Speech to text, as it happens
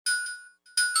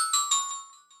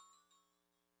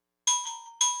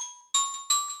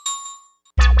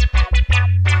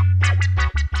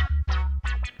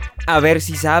A ver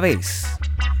si sabes.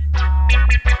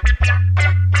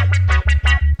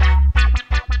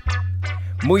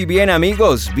 Muy bien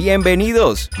amigos,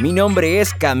 bienvenidos. Mi nombre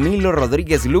es Camilo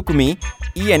Rodríguez Lucumí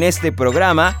y en este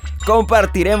programa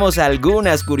compartiremos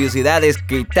algunas curiosidades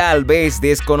que tal vez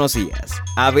desconocías.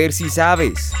 A ver si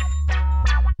sabes.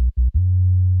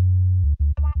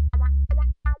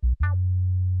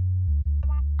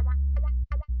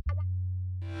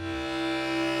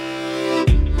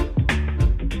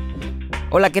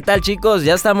 Hola, ¿qué tal chicos?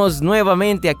 Ya estamos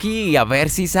nuevamente aquí, a ver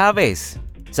si sabes.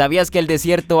 ¿Sabías que el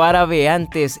desierto árabe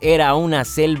antes era una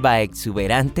selva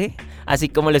exuberante? Así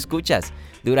como lo escuchas,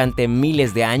 durante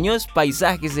miles de años,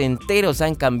 paisajes enteros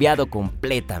han cambiado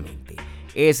completamente.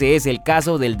 Ese es el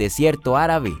caso del desierto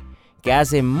árabe, que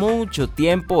hace mucho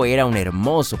tiempo era un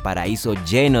hermoso paraíso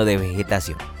lleno de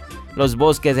vegetación. Los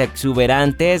bosques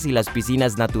exuberantes y las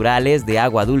piscinas naturales de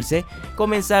agua dulce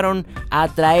comenzaron a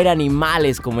atraer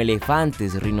animales como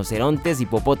elefantes, rinocerontes,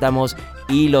 hipopótamos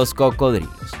y los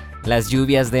cocodrilos. Las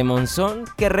lluvias de monzón,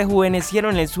 que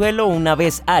rejuvenecieron el suelo una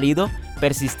vez árido,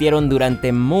 persistieron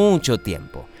durante mucho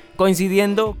tiempo,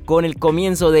 coincidiendo con el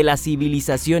comienzo de la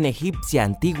civilización egipcia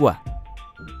antigua,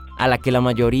 a la que la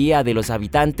mayoría de los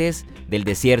habitantes del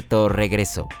desierto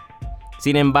regresó.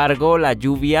 Sin embargo, la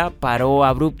lluvia paró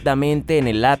abruptamente en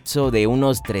el lapso de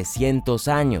unos 300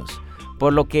 años,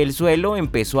 por lo que el suelo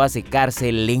empezó a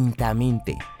secarse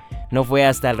lentamente. No fue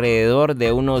hasta alrededor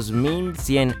de unos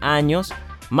 1100 años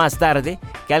más tarde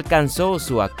que alcanzó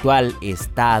su actual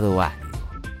estado árido.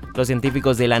 Los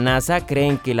científicos de la NASA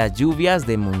creen que las lluvias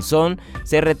de monzón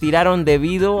se retiraron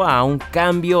debido a un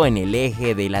cambio en el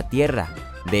eje de la Tierra,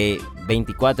 de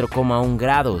 24,1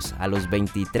 grados a los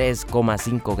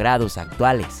 23,5 grados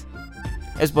actuales,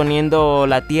 exponiendo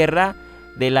la Tierra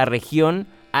de la región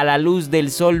a la luz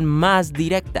del sol más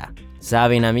directa.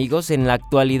 Saben amigos, en la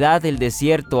actualidad el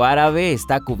desierto árabe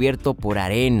está cubierto por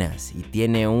arenas y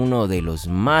tiene uno de los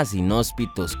más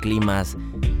inhóspitos climas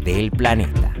del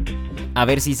planeta. A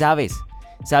ver si sabes,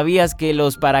 ¿sabías que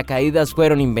los paracaídas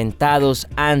fueron inventados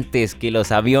antes que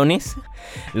los aviones?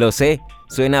 Lo sé.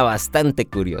 Suena bastante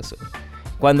curioso.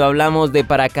 Cuando hablamos de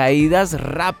paracaídas,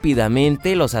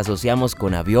 rápidamente los asociamos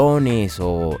con aviones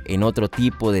o en otro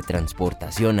tipo de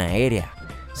transportación aérea.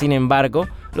 Sin embargo,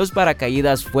 los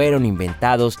paracaídas fueron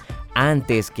inventados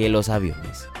antes que los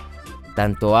aviones.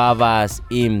 Tanto Abbas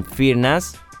ibn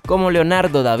Firnas como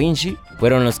Leonardo da Vinci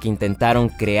fueron los que intentaron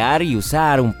crear y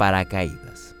usar un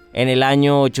paracaídas. En el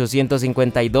año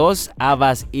 852,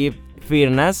 Abbas ibn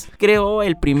Firnas creó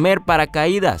el primer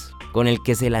paracaídas, con el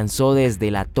que se lanzó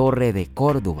desde la Torre de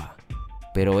Córdoba,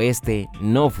 pero este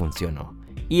no funcionó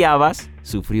y Abbas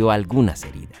sufrió algunas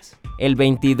heridas. El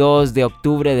 22 de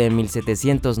octubre de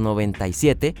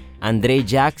 1797,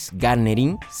 André-Jacques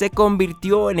Garnerin se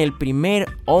convirtió en el primer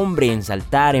hombre en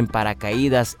saltar en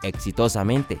paracaídas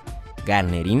exitosamente.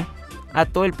 Garnerin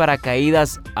ató el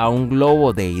paracaídas a un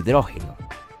globo de hidrógeno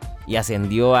y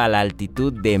ascendió a la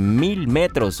altitud de 1000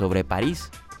 metros sobre París.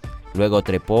 Luego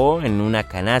trepó en una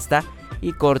canasta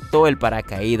y cortó el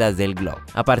paracaídas del globo.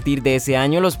 A partir de ese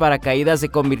año, los paracaídas se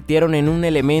convirtieron en un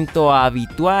elemento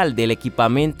habitual del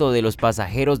equipamiento de los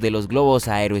pasajeros de los globos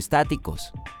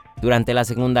aerostáticos. Durante la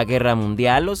Segunda Guerra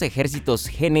Mundial, los ejércitos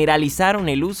generalizaron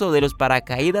el uso de los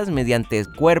paracaídas mediante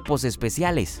cuerpos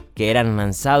especiales, que eran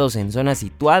lanzados en zonas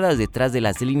situadas detrás de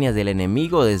las líneas del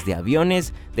enemigo desde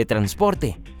aviones de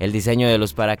transporte. El diseño de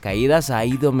los paracaídas ha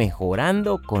ido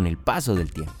mejorando con el paso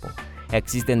del tiempo.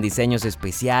 Existen diseños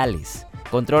especiales,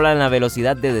 controlan la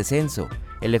velocidad de descenso,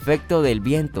 el efecto del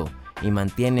viento y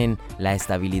mantienen la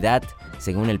estabilidad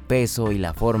según el peso y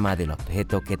la forma del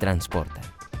objeto que transportan.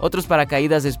 Otros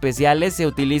paracaídas especiales se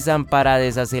utilizan para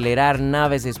desacelerar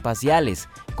naves espaciales,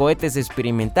 cohetes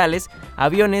experimentales,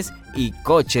 aviones y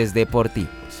coches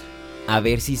deportivos. A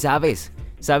ver si sabes,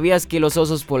 ¿sabías que los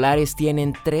osos polares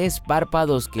tienen 3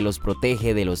 párpados que los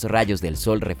protege de los rayos del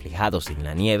sol reflejados en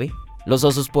la nieve? Los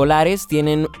osos polares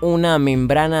tienen una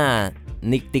membrana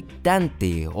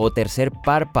nictitante o tercer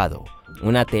párpado,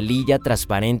 una telilla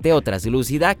transparente o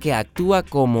translúcida que actúa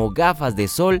como gafas de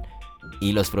sol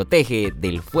y los protege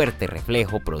del fuerte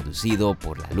reflejo producido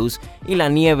por la luz y la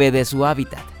nieve de su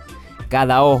hábitat.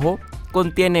 Cada ojo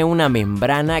contiene una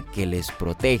membrana que les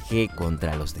protege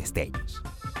contra los destellos.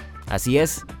 Así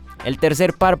es, el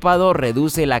tercer párpado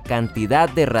reduce la cantidad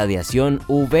de radiación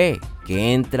UV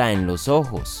que entra en los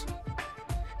ojos,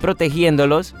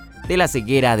 protegiéndolos de la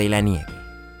ceguera de la nieve.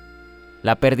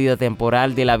 La pérdida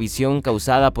temporal de la visión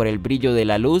causada por el brillo de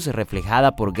la luz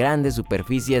reflejada por grandes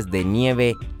superficies de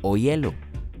nieve o hielo.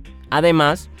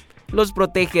 Además, los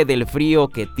protege del frío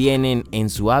que tienen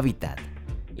en su hábitat.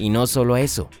 Y no solo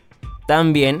eso,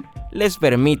 también les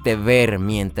permite ver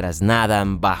mientras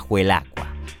nadan bajo el agua.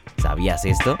 ¿Sabías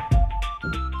esto?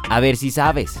 A ver si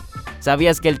sabes.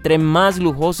 ¿Sabías que el tren más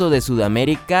lujoso de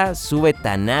Sudamérica sube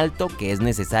tan alto que es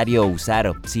necesario usar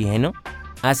oxígeno?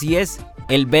 Así es,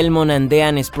 el Belmont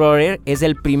Andean Explorer es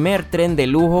el primer tren de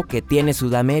lujo que tiene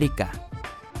Sudamérica.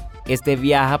 Este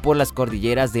viaja por las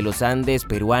cordilleras de los Andes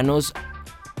peruanos,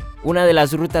 una de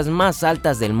las rutas más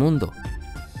altas del mundo,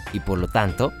 y por lo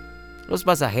tanto, los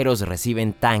pasajeros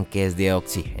reciben tanques de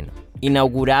oxígeno.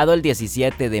 Inaugurado el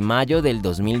 17 de mayo del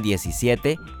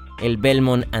 2017, el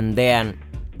Belmont Andean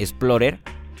Explorer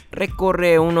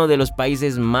recorre uno de los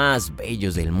países más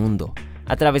bellos del mundo,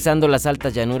 atravesando las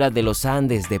altas llanuras de los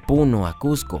Andes de Puno a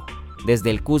Cusco,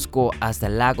 desde el Cusco hasta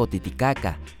el lago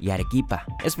Titicaca y Arequipa,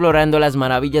 explorando las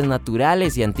maravillas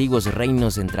naturales y antiguos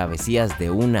reinos en travesías de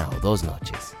 1 o 2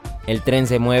 noches. El tren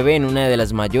se mueve en una de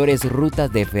las mayores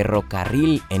rutas de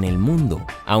ferrocarril en el mundo,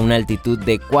 a una altitud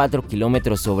de 4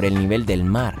 kilómetros sobre el nivel del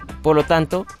mar. Por lo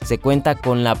tanto, se cuenta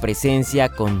con la presencia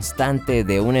constante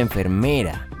de una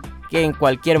enfermera que en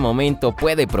cualquier momento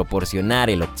puede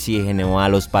proporcionar el oxígeno a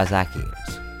los pasajeros.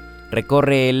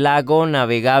 Recorre el lago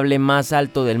navegable más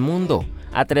alto del mundo,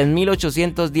 a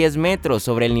 3.810 metros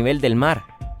sobre el nivel del mar.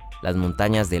 Las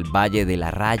montañas del Valle de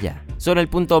la Raya son el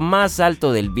punto más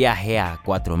alto del viaje a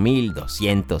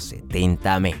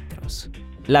 4.270 metros.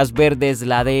 Las verdes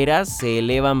laderas se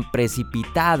elevan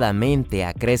precipitadamente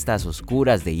a crestas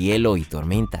oscuras de hielo y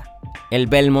tormenta. El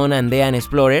Belmont Andean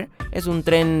Explorer es un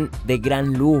tren de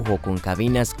gran lujo con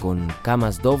cabinas con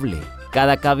camas doble.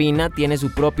 Cada cabina tiene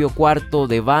su propio cuarto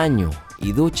de baño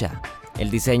y ducha. El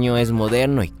diseño es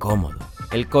moderno y cómodo.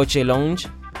 El coche lounge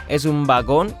es un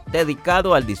vagón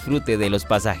dedicado al disfrute de los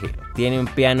pasajeros. Tiene un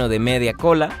piano de media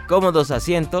cola, cómodos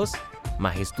asientos,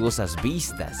 majestuosas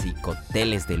vistas y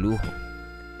cócteles de lujo.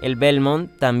 El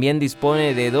Belmont también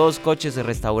dispone de 2 coches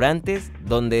restaurantes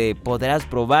donde podrás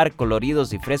probar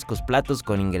coloridos y frescos platos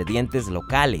con ingredientes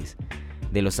locales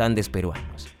de los Andes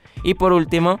peruanos. Y por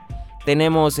último,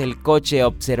 tenemos el coche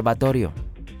observatorio,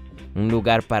 un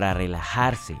lugar para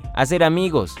relajarse, hacer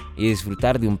amigos y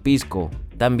disfrutar de un pisco.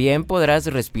 También podrás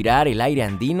respirar el aire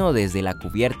andino desde la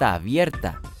cubierta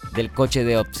abierta del coche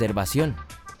de observación,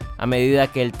 a medida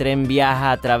que el tren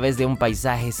viaja a través de un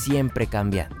paisaje siempre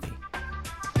cambiante.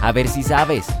 A ver si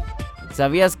sabes.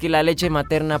 ¿Sabías que la leche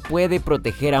materna puede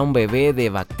proteger a un bebé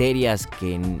de bacterias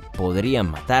que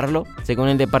podrían matarlo? Según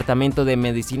el Departamento de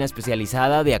Medicina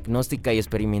Especializada, Diagnóstica y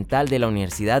Experimental de la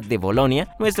Universidad de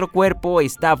Bolonia, nuestro cuerpo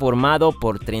está formado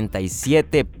por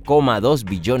 37,2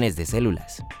 billones de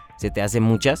células. ¿Se te hacen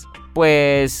muchas?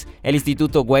 Pues el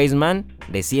Instituto Weizmann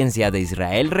de Ciencia de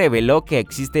Israel reveló que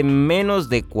existen menos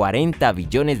de 40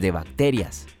 billones de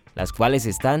bacterias, las cuales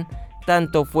están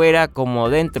tanto fuera como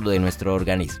dentro de nuestro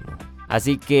organismo.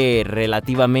 Así que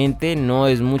relativamente no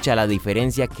es mucha la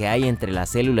diferencia que hay entre las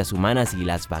células humanas y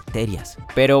las bacterias.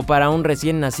 Pero para un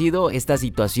recién nacido, esta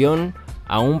situación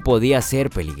aún podía ser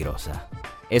peligrosa.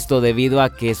 Esto debido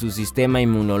a que su sistema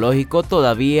inmunológico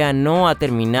todavía no ha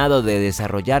terminado de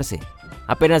desarrollarse.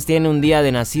 Apenas tiene un día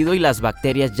de nacido y las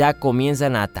bacterias ya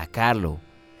comienzan a atacarlo.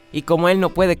 Y como él no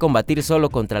puede combatir solo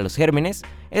contra los gérmenes,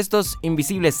 estos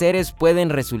invisibles seres pueden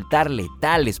resultar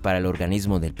letales para el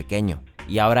organismo del pequeño.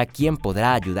 ¿Y ahora quién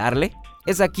podrá ayudarle?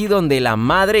 Es aquí donde la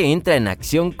madre entra en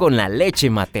acción con la leche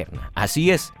materna.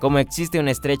 Así es, como existe un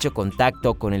estrecho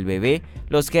contacto con el bebé,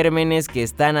 los gérmenes que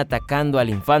están atacando al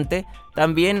infante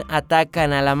también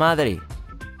atacan a la madre.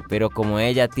 Pero como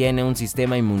ella tiene un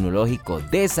sistema inmunológico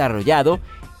desarrollado,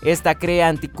 esta crea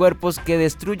anticuerpos que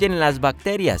destruyen las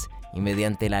bacterias y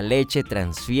mediante la leche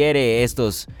transfiere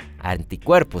estos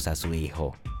anticuerpos a su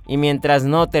hijo. Y mientras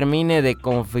no termine de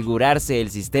configurarse el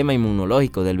sistema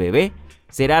inmunológico del bebé,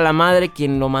 será la madre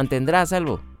quien lo mantendrá a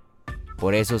salvo.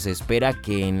 Por eso se espera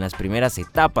que en las primeras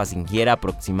etapas ingiera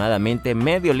aproximadamente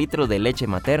medio litro de leche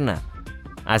materna.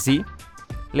 Así,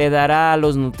 le dará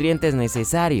los nutrientes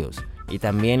necesarios y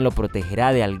también lo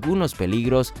protegerá de algunos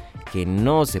peligros que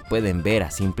no se pueden ver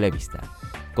a simple vista.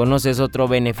 ¿Conoces otro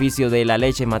beneficio de la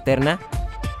leche materna?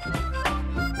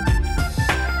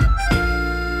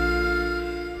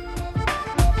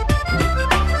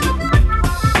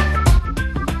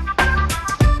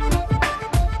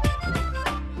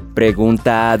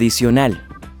 Pregunta adicional.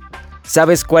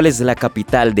 ¿Sabes cuál es la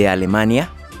capital de Alemania?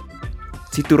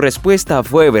 Si tu respuesta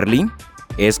fue Berlín,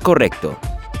 es correcto.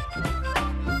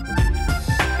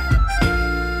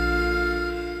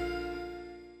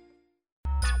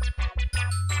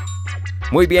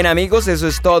 Muy bien amigos, eso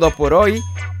es todo por hoy.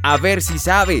 A ver si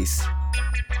sabes.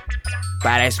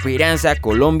 Para Esperanza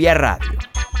Colombia Radio.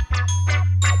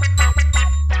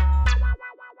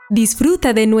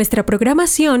 Disfruta de nuestra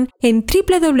programación en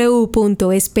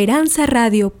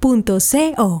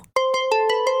www.esperanzaradio.co.